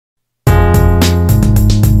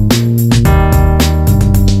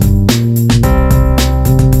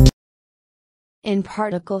In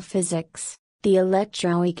particle physics, the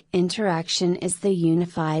electroweak interaction is the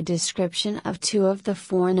unified description of two of the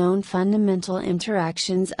four known fundamental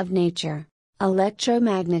interactions of nature,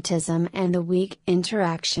 electromagnetism and the weak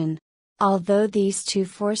interaction. Although these two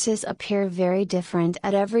forces appear very different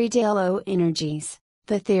at everyday low energies,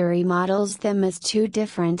 the theory models them as two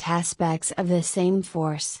different aspects of the same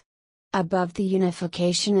force. Above the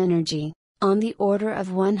unification energy, on the order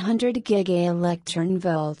of 100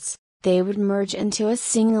 gigaelectronvolts, they would merge into a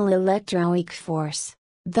single electroweak force.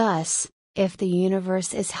 Thus, if the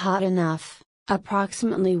universe is hot enough,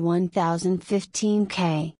 approximately 1015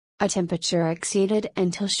 K, a temperature exceeded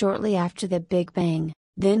until shortly after the Big Bang,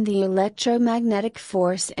 then the electromagnetic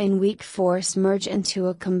force and weak force merge into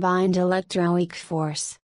a combined electroweak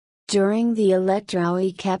force. During the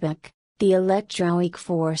electroweak epoch, the electroweak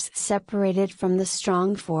force separated from the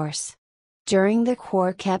strong force. During the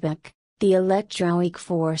quark epoch, the electroweak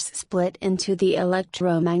force split into the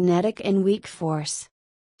electromagnetic and weak force.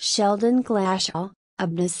 Sheldon Glashow,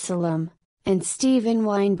 Abnus Salam, and Steven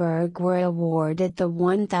Weinberg were awarded the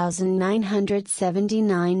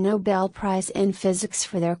 1979 Nobel Prize in Physics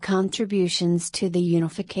for their contributions to the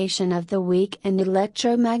unification of the weak and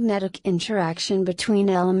electromagnetic interaction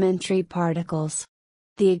between elementary particles.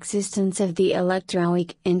 The existence of the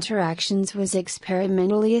electroweak interactions was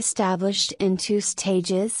experimentally established in two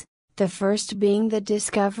stages, the first being the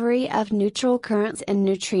discovery of neutral currents and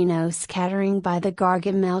neutrino scattering by the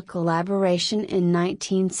Gargamel collaboration in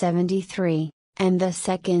 1973, and the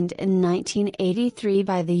second in 1983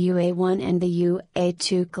 by the UA1 and the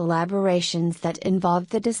UA2 collaborations that involved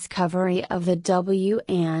the discovery of the W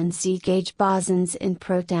and Z gauge bosons in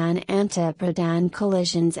proton-antiproton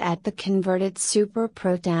collisions at the converted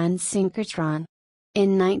superproton synchrotron.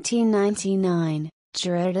 In 1999,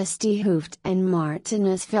 Gerardus de Hooft and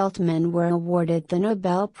Martinus Veltman were awarded the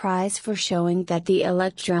Nobel Prize for showing that the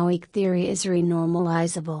electroweak theory is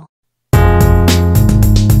renormalizable.